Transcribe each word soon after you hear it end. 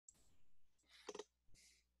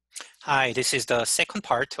Hi, this is the second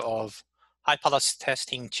part of hypothesis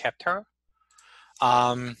testing chapter.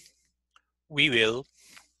 We will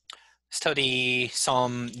study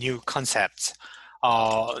some new concepts,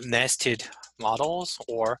 nested models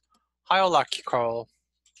or hierarchical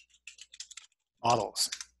models.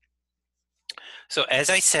 So as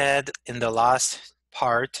I said in the last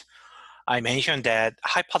part, I mentioned that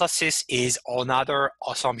hypothesis is another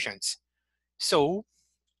assumptions. So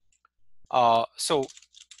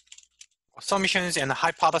assumptions and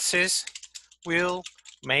hypothesis will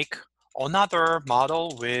make another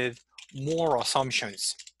model with more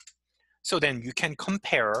assumptions. So then you can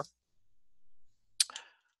compare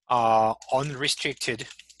unrestricted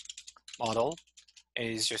model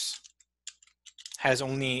is just has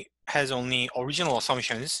only original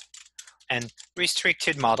assumptions, and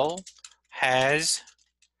restricted model has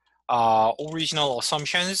original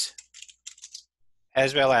assumptions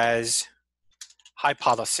as well as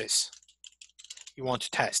hypothesis you want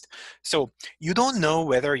to test. So you don't know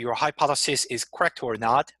whether your hypothesis is correct or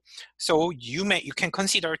not. So you can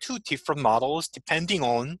consider two different models depending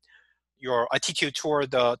on your attitude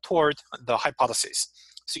toward the hypothesis.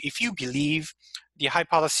 So if you believe the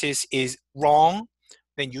hypothesis is wrong,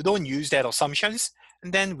 then you don't use that assumptions,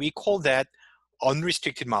 and then we call that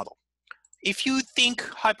unrestricted model. If you think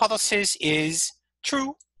hypothesis is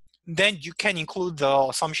true, then you can include the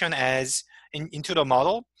assumption into the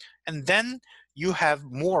model, and then you have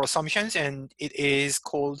more assumptions, and it is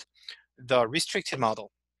called the restricted model.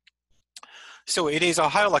 So it is a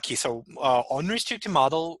hierarchy. So unrestricted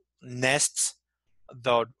model nests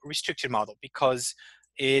the restricted model because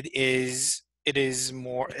it is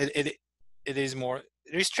more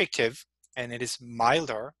restrictive and it is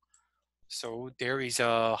milder. So there is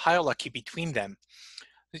a hierarchy between them.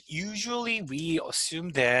 Usually we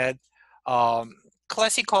assume that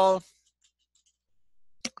classical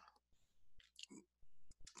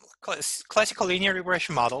linear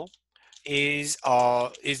regression model is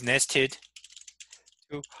nested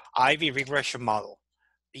to IV regression model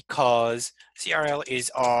because CRL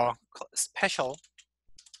is a special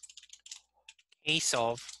case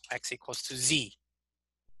of x equals to z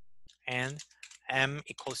and m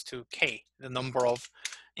equals to k, the number of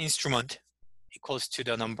instrument equals to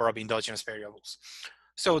the number of endogenous variables.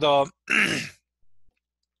 So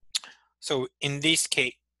so in this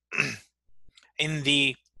case, in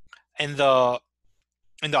the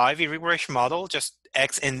IV regression model, just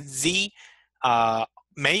x and z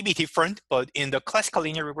may be different, but in the classical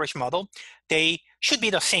linear regression model, they should be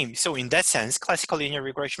the same. So in that sense, classical linear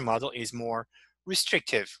regression model is more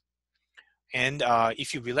restrictive. And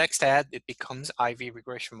if you relax that, it becomes IV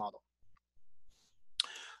regression model.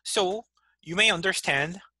 So you may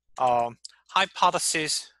understand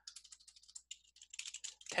hypothesis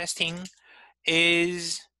testing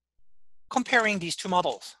is comparing these two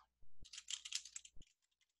models.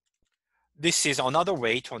 This is another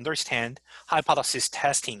way to understand hypothesis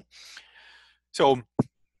testing. So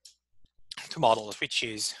two models, which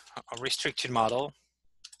is a restricted model,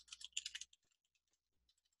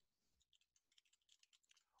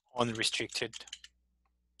 unrestricted.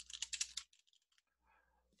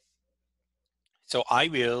 So I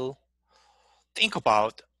will think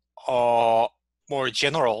about a more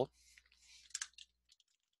general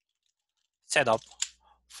setup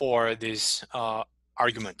for this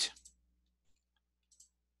argument.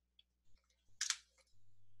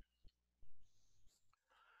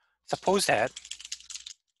 Suppose that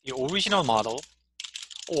the original model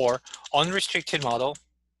or unrestricted model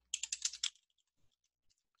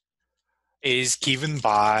is given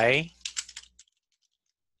by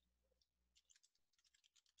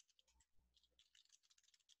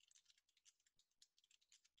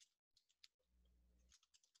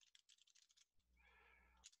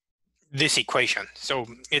this equation. So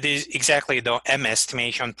it is exactly the M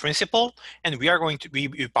estimation principle, and we are going to we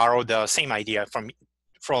borrow the same idea from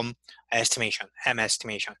estimation, M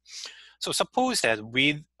estimation. So suppose that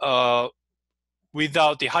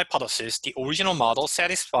without the hypothesis, the original model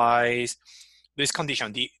satisfies this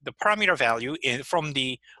condition. The parameter value from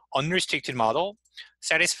the unrestricted model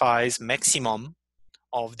satisfies maximum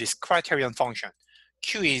of this criterion function.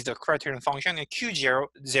 Q is the criterion function, and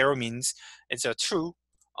Q0 means it's a true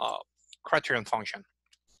criterion function.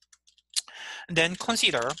 And then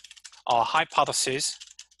consider a hypothesis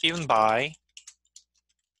given by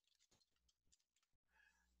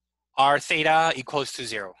R theta equals to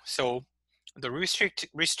 0. So the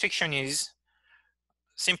restriction is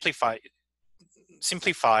simplified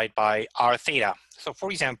by R theta. So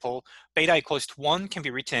for example, beta equals to 1 can be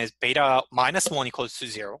written as beta minus 1 equals to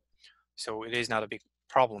 0. So it is not a big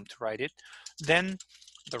problem to write it. Then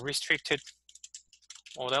the restricted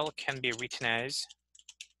model can be written as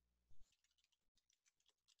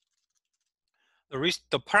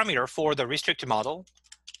the parameter for the restricted model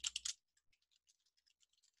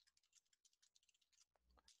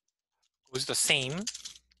was the same,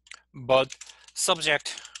 but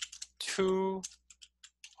subject to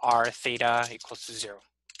r theta equals to 0.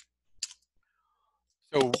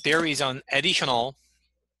 So there is an additional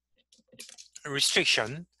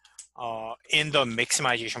restriction in the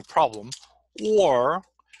maximization problem, or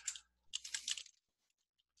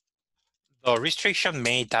the restriction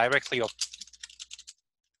may directly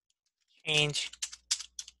change.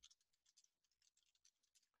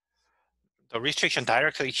 The restriction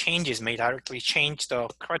may directly change the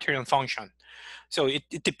criterion function. So it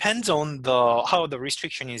depends on how the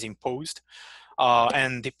restriction is imposed,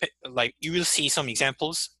 and like you will see some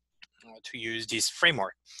examples to use this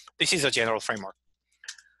framework. This is a general framework.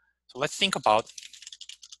 So let's think about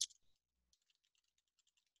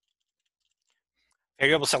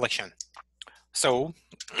variable selection. So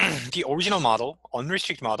the original model,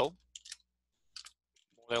 unrestricted model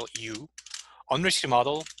U, unrestricted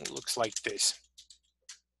model looks like this.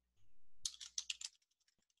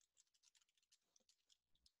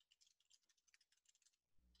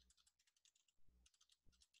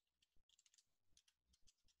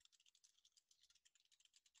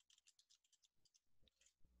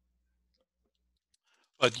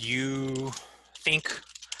 But you think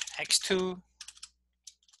x2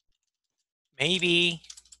 may be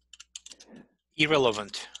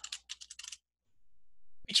irrelevant,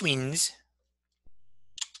 which means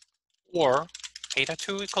or theta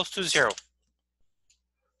 2 equals to 0.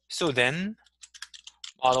 So then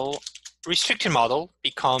restricted model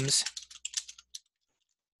becomes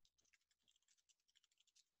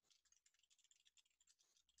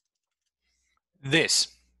this.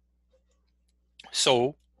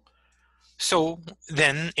 So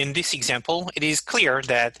then in this example, it is clear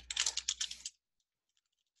that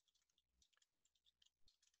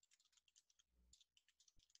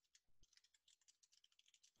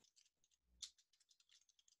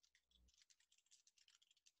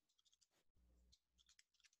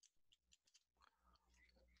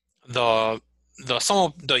the sum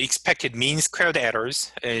of the expected mean squared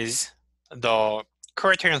errors is the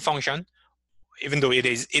criterion function, even though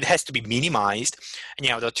it has to be minimized.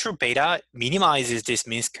 And the true beta minimizes this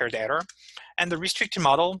mean squared error, and the restricted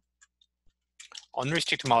model,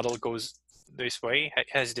 unrestricted model goes this way. It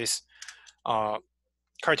has this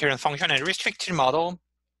criterion function, and restricted model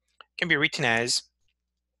can be written as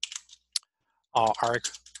arg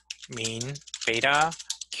mean beta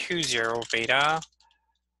q0 beta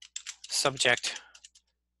subject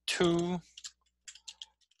to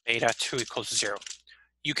beta 2 equals 0.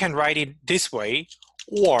 You can write it this way,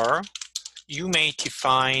 or you may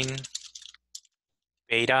define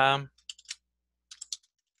beta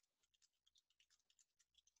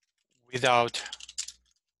without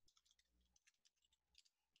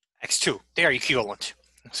x2. They are equivalent.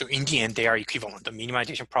 So in the end, they are equivalent. The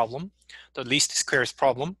minimization problem, the least squares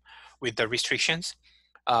problem with the restrictions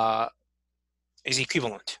is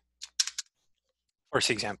equivalent. First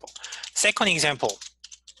example. Second example,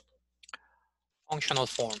 functional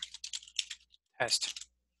form test.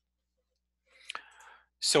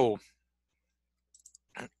 So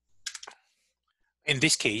in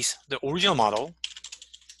this case, the original model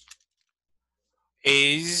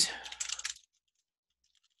is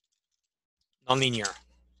nonlinear.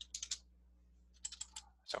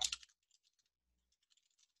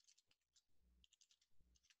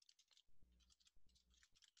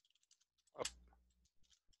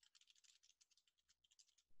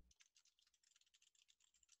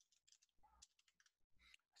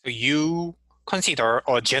 So you consider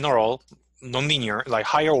a general nonlinear, like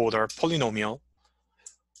higher order polynomial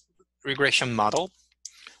regression model,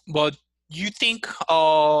 but you think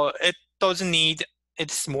it doesn't need,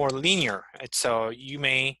 it's more linear. It's you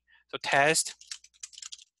may test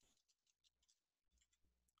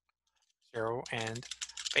 0 and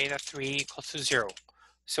beta 3 equals to 0.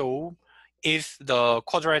 So if the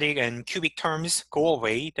quadratic and cubic terms go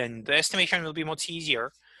away, then the estimation will be much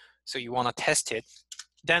easier. So you want to test it.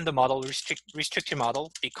 Then the model restricted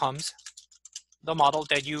model becomes the model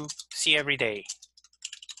that you see every day.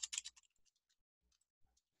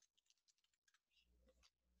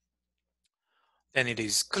 Then it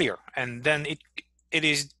is clear, and then it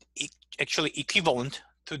is actually equivalent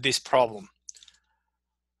to this problem.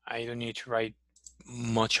 I don't need to write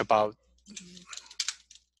much about.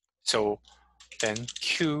 So then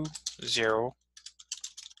Q0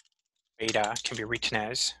 beta can be written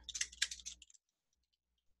as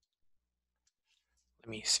Let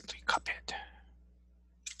me simply copy it.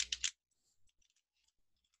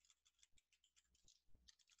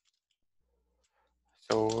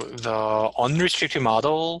 So the unrestricted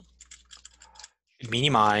model should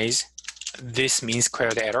minimize this mean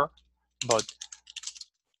squared error, but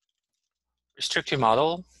restricted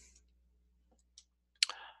model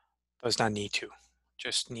does not need to.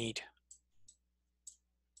 Just need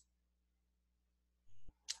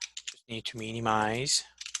to minimize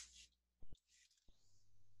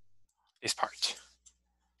this part.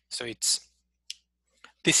 So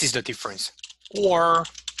this is the difference. Or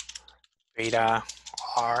beta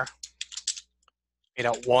r,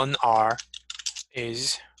 beta 1r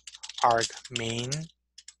is arg main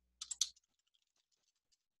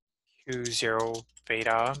q0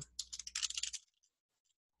 beta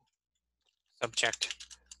subject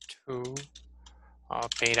to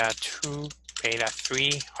beta 2, beta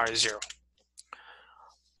 3 are 0.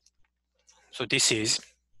 So this is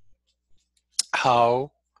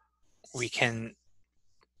how we can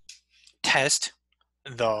test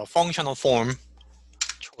the functional form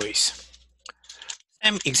choice.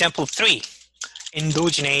 And example 3,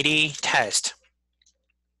 endogeneity test.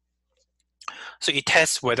 So it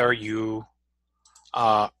tests whether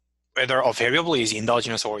whether a variable is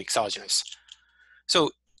endogenous or exogenous.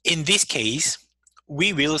 So in this case,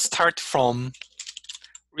 we will start from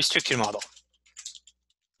restricted model.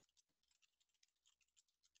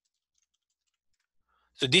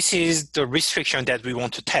 So this is the restriction that we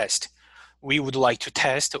want to test. We would like to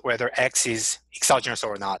test whether X is exogenous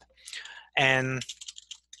or not. And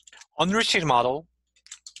unrestricted model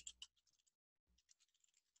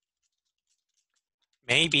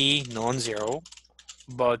may be non-zero,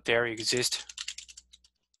 but there exists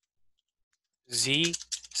Z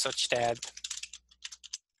such that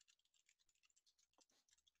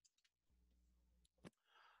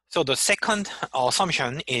so the second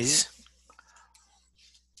assumption is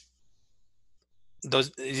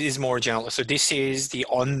more general. So this is the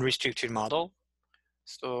unrestricted model.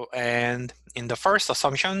 So, and in the first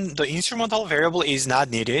assumption, the instrumental variable is not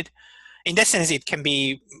needed. In that sense, it can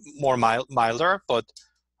be more milder, but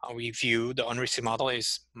we view the unrestricted model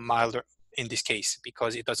is milder in this case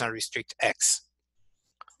because it does not restrict X.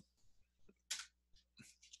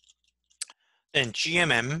 Then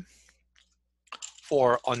GMM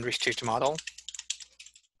for unrestricted model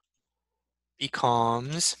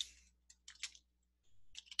becomes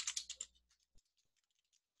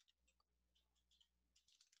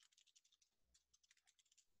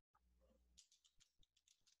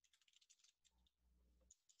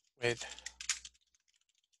with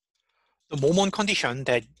the moment condition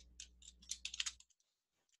that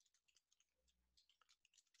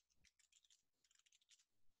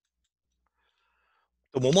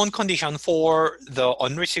the moment condition for the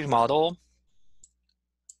unrestricted model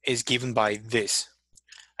is given by this.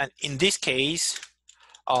 And in this case,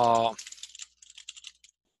 the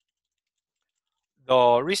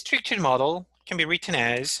restricted model can be written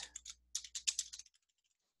as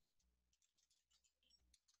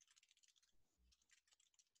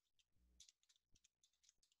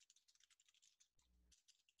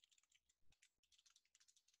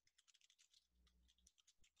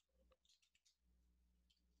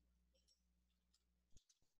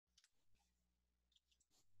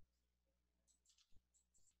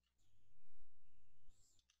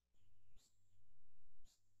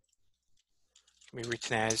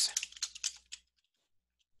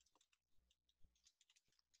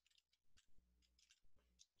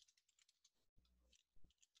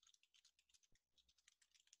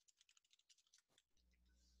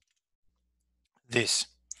this.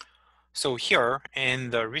 So here in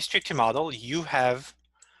the restricted model, you have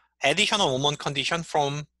additional moment condition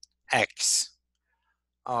from X.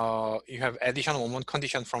 You have additional moment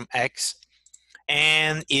condition from X,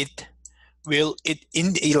 and it will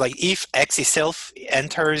like if X itself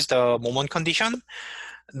enters the moment condition,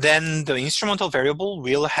 then the instrumental variable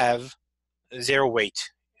will have 0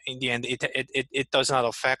 weight. In the end, it does not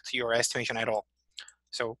affect your estimation at all.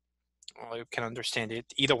 So you can understand it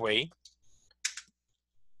either way.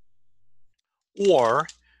 Or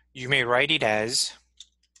you may write it as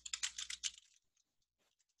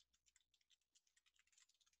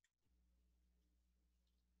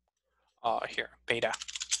here, beta.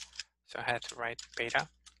 So I had to write beta.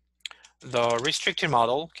 The restricted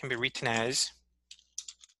model can be written as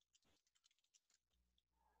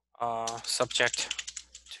subject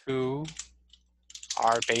to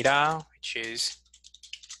R beta, which is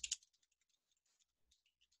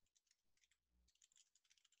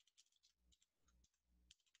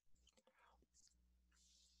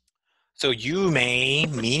So you may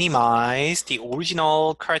minimize the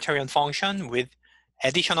original criterion function with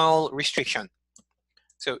additional restriction.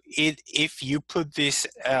 So if you put this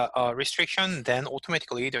restriction, then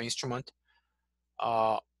automatically the instrument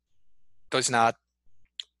does not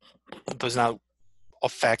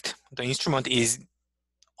affect. The instrument is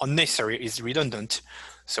unnecessary, is redundant.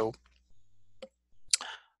 So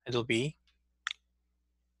it'll be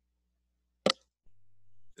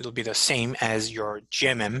the same as your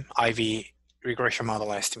GMM IV regression model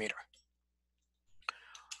estimator.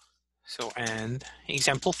 So, and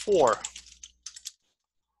example 4,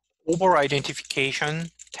 over identification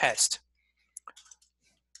test.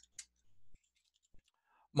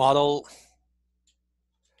 Model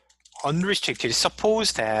unrestricted.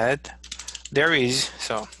 Suppose that there is,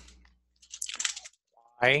 so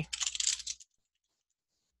y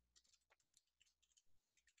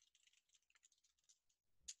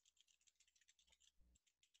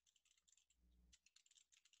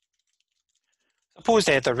suppose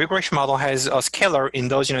that the regression model has a scalar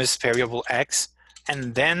endogenous variable x,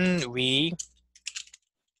 and then we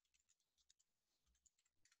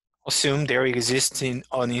assume there exists an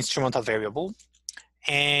instrumental variable.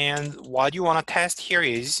 And what you want to test here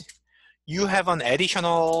is you have an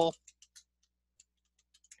additional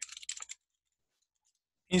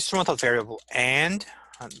instrumental variable, and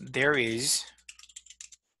there is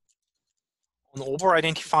an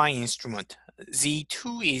over-identifying instrument.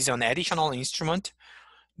 Z2 is an additional instrument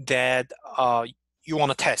that you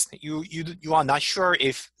want to test. You are not sure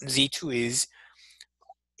if Z2 is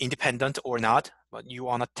independent or not, but you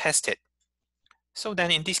want to test it. So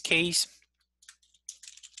then in this case,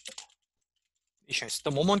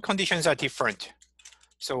 the moment conditions are different.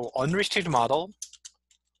 So unrestricted model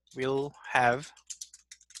will have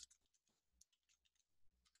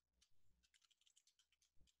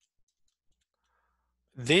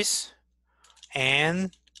this,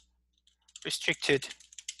 and restricted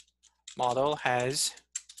model has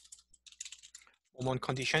moment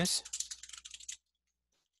conditions.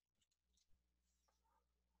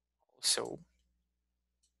 So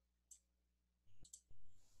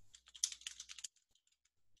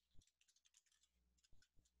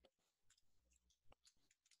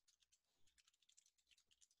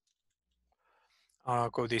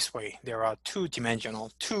go this way. There are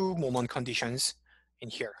two-dimensional, two moment conditions in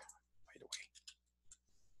here, by the way.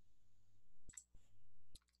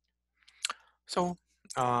 So,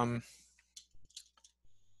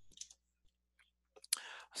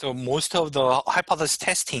 so most of the hypothesis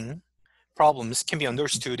testing problems can be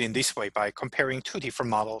understood in this way by comparing two different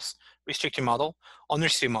models, restricted model,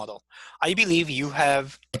 unrestricted model. I believe you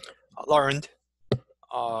have learned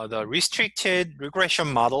the restricted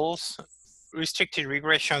regression models, restricted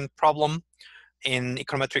regression problem in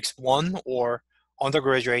econometrics 1 or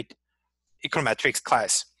undergraduate econometrics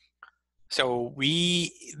class. So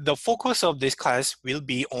the focus of this class will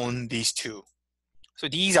be on these two. So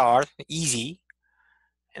these are easy,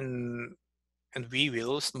 and we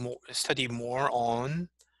will study more on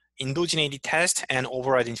endogeneity test and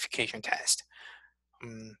over-identification test.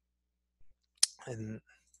 And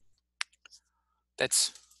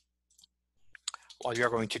that's what we are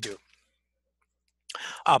going to do.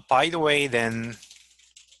 By the way, then,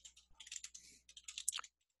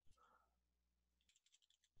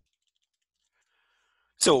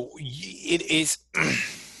 so it is,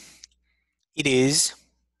 it is,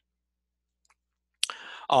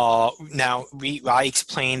 now I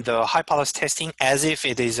explained the hypothesis testing as if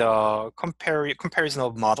it is a comparison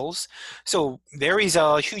of models. So there is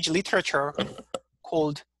a huge literature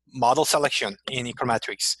called model selection in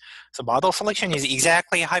econometrics. So model selection is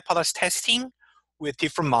exactly hypothesis testing with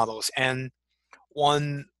different models. And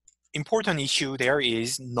one important issue there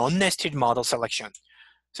is non-nested model selection.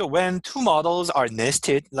 So when two models are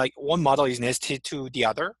nested, like one model is nested to the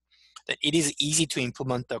other, then it is easy to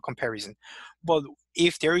implement the comparison. But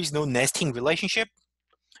if there is no nesting relationship,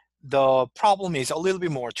 the problem is a little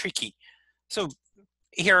bit more tricky. So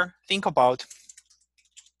here, think about,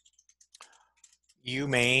 you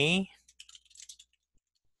may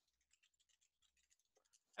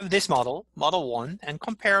have this model, model 1, and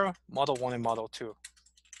compare model 1 and model 2.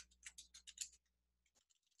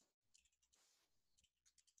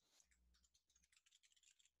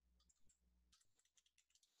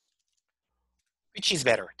 Which is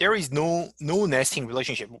better? There is no nesting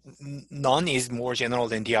relationship. None is more general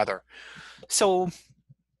than the other. So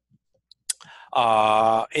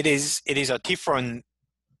it is a different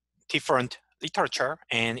literature,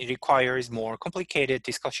 and it requires more complicated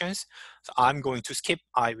discussions. So I'm going to skip.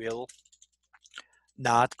 I will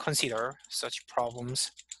not consider such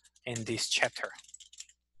problems in this chapter.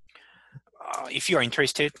 if you are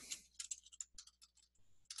interested,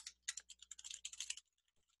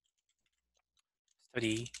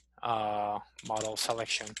 study model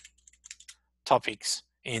selection topics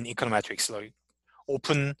in econometrics. Like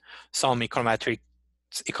open some econometrics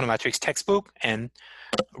textbook and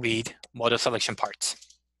read model selection parts.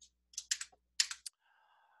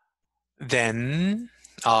 Then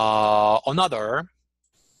another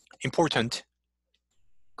important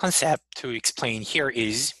concept to explain here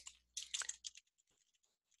is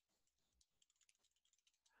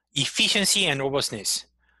efficiency and robustness.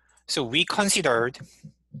 So we considered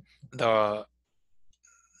the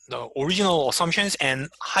original assumptions and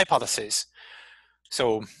hypothesis.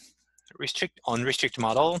 So unrestricted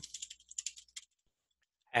model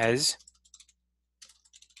has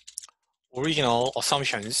original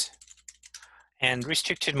assumptions and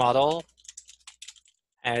restricted model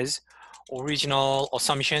has original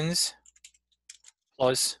assumptions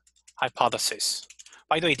plus hypothesis.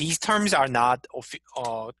 By the way, these terms are not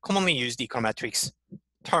commonly used econometrics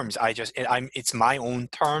terms. It's my own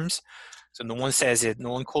terms, so no one says it.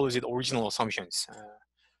 No one calls it original assumptions.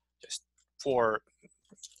 Just for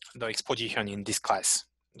the exposition in this class,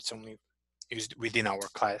 it's only used within our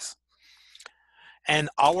class. And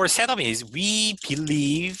our setup is we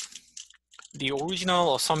believe the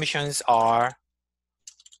original assumptions are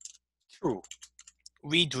true.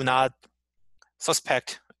 We do not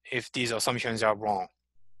suspect if these assumptions are wrong.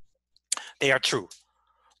 They are true,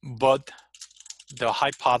 but the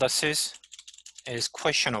hypothesis is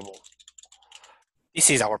questionable. This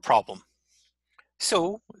is our problem.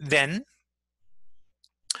 So then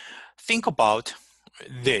think about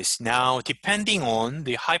this. Now, depending on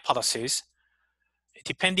the hypothesis,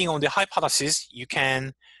 you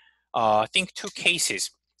can think two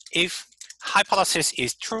cases. If hypothesis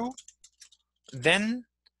is true, then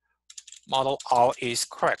model R is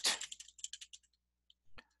correct.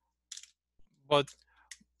 But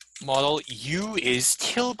model U is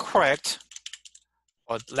still correct,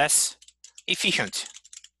 but less efficient,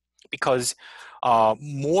 because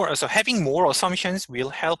having more assumptions will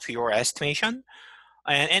help your estimation.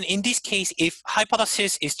 And in this case, if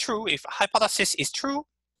hypothesis is true,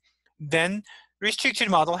 then restricted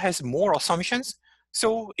model has more assumptions.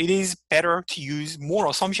 So it is better to use more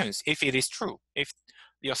assumptions if it is true, if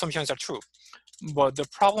the assumptions are true. But the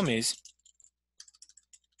problem is,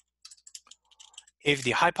 if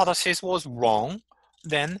the hypothesis was wrong,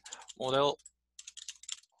 then model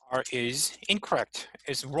R is incorrect,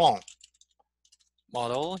 is wrong.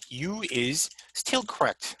 Model U is still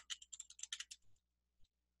correct.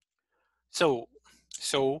 So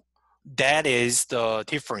that is the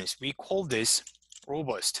difference. We call this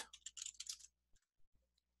robust.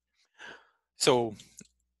 So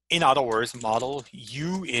in other words, model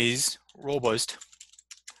U is robust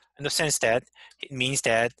in the sense that it means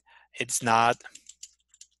that it's not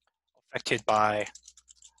affected by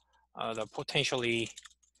the potentially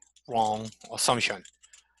wrong assumption.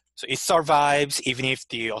 So it survives even if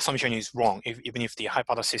the assumption is wrong, even if the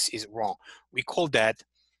hypothesis is wrong. We call that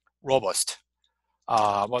robust.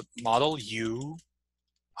 But model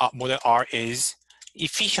R is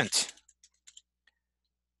efficient,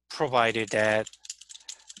 provided that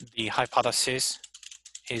the hypothesis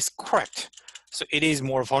is correct. So it is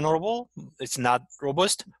more vulnerable. It's not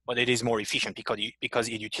robust, but it is more efficient because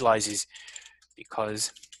it utilizes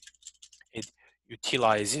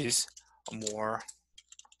more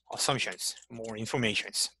assumptions, more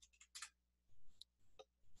informations.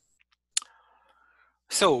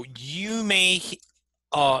 So you may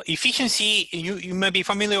efficiency. You may be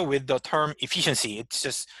familiar with the term efficiency. It's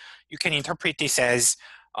just you can interpret this as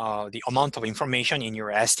the amount of information in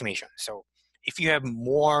your estimation. So if you have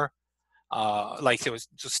more, so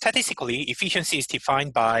statistically, efficiency is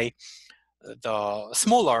defined by the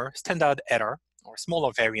smaller standard error or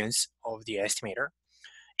smaller variance of the estimator.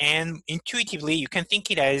 And intuitively, you can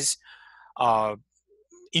think it as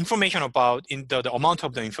information about the amount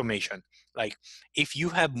of the information. Like if you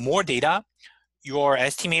have more data, your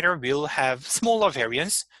estimator will have smaller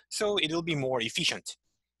variance, so it will be more efficient.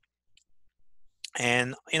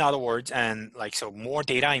 And in other words, more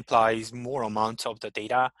data implies more amounts of the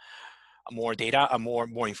data, more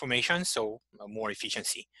information, so more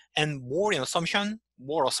efficiency. And more assumption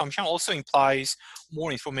also implies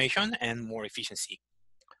more information and more efficiency.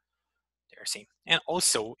 They're same. And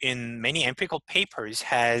also in many empirical papers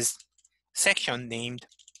has section named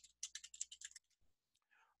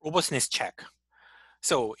robustness check.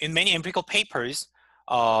 So in many empirical papers,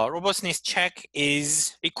 robustness check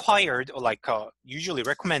is required or usually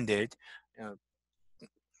recommended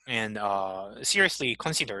and seriously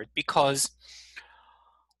considered, because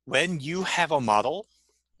when you have a model,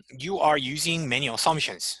 you are using many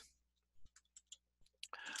assumptions.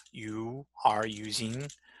 You are using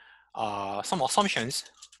some assumptions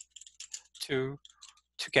to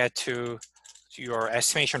get to your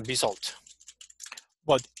estimation result.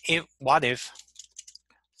 But what if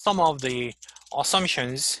some of the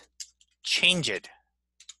assumptions changed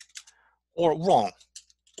or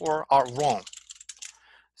are wrong?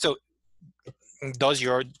 So does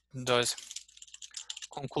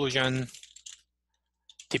conclusion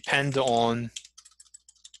depend on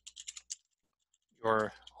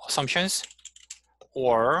your assumptions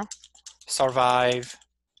or survive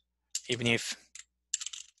even if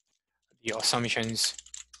the assumptions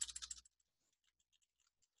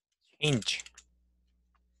change?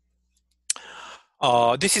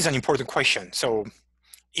 This is an important question. So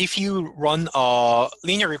if you run a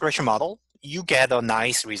linear regression model, you get a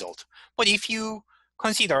nice result. But if you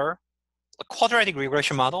consider a quadratic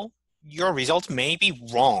regression model, your result may be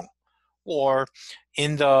wrong, or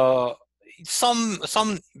in the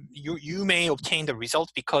you may obtain the result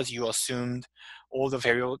because you assumed all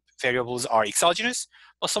the variables are exogenous,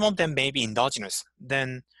 but some of them may be endogenous.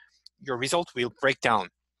 Then your result will break down.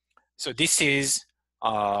 So this is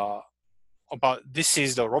the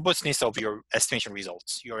robustness of your estimation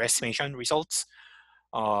results. Your estimation results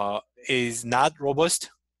is not robust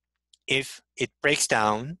if it breaks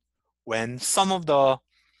down when some of the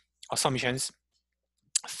assumptions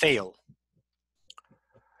fail.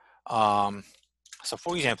 So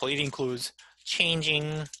for example, it includes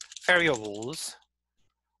changing variables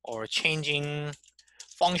or changing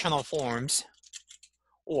functional forms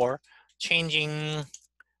or changing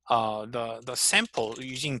the sample,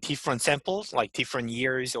 using different samples like different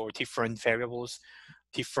years or different variables,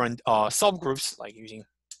 different subgroups, like using,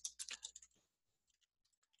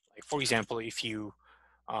 like for example, if you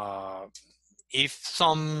if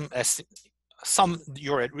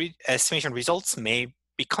your estimation results may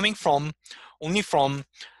be coming from only from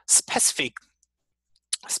specific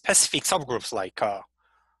subgroups, like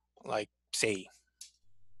say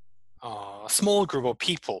a small group of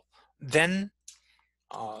people, then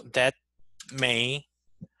that may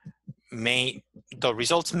the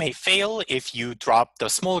results may fail if you drop the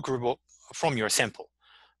small group from your sample.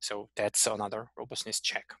 So that's another robustness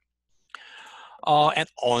check. And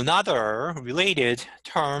another related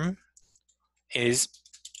term is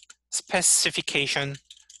specification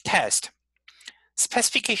test.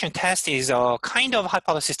 Specification test is a kind of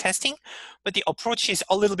hypothesis testing, but the approach is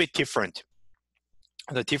a little bit different.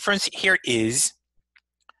 The difference here is,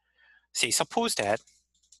 say, suppose that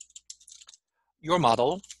your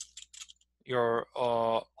model, your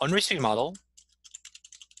unrestricted model,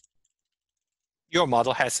 your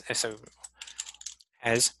model has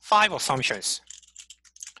 5 assumptions,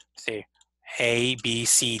 say A, B,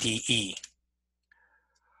 C, D, E.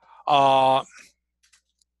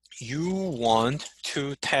 You want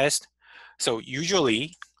to test, so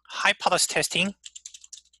usually hypothesis testing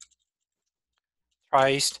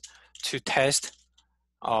tries to test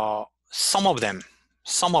some of them.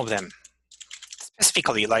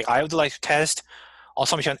 Specifically, like I would like to test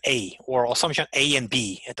assumption A or assumption A and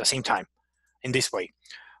B at the same time in this way.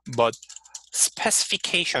 But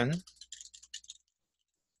specification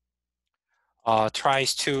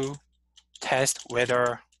tries to test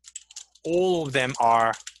whether all of them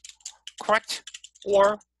are correct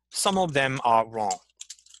or some of them are wrong.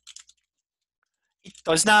 It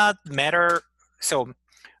does not matter. So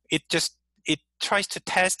it tries to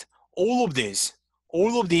test all of these.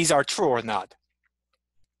 All of these are true or not.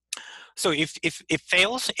 So if it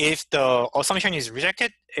fails, if the assumption is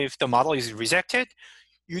rejected, if the model is rejected,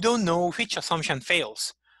 you don't know which assumption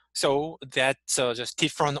fails. So that's just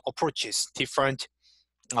different approaches, different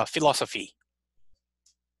philosophy.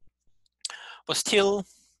 But still,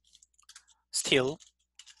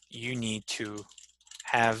 you need to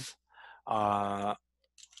have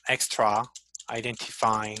extra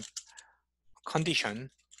identifying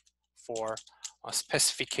condition for a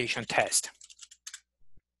specification test.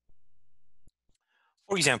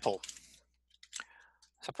 For example,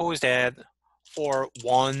 suppose that for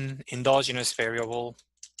one endogenous variable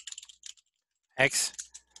x,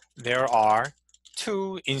 there are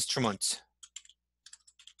 2 instruments.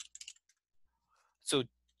 So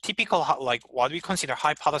typical, like what we consider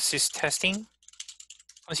hypothesis testing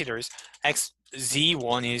considers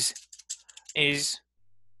z1 is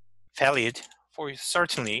valid for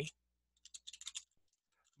certainly,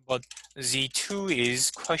 but z2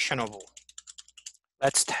 is questionable.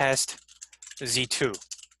 Let's test z2.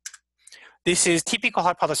 This is typical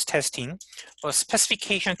hypothesis testing. A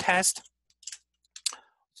specification test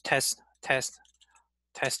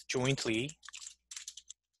test jointly.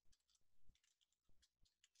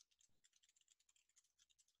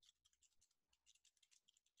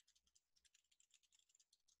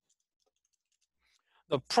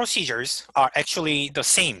 The procedures are actually the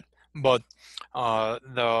same, but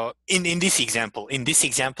in this example,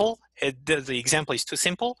 the example is too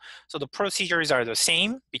simple. So the procedures are the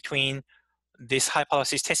same between this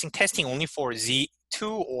hypothesis testing only for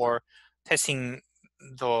Z2 or testing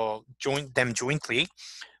them jointly.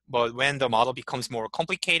 But when the model becomes more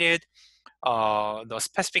complicated, the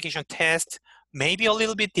specification test may be a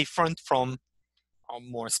little bit different from a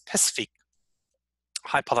more specific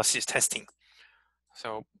hypothesis testing.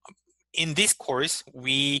 So in this course,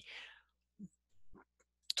 we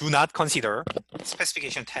do not consider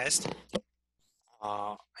specification test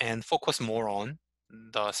and focus more on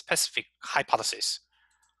the specific hypothesis.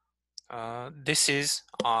 This is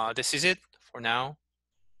it for now.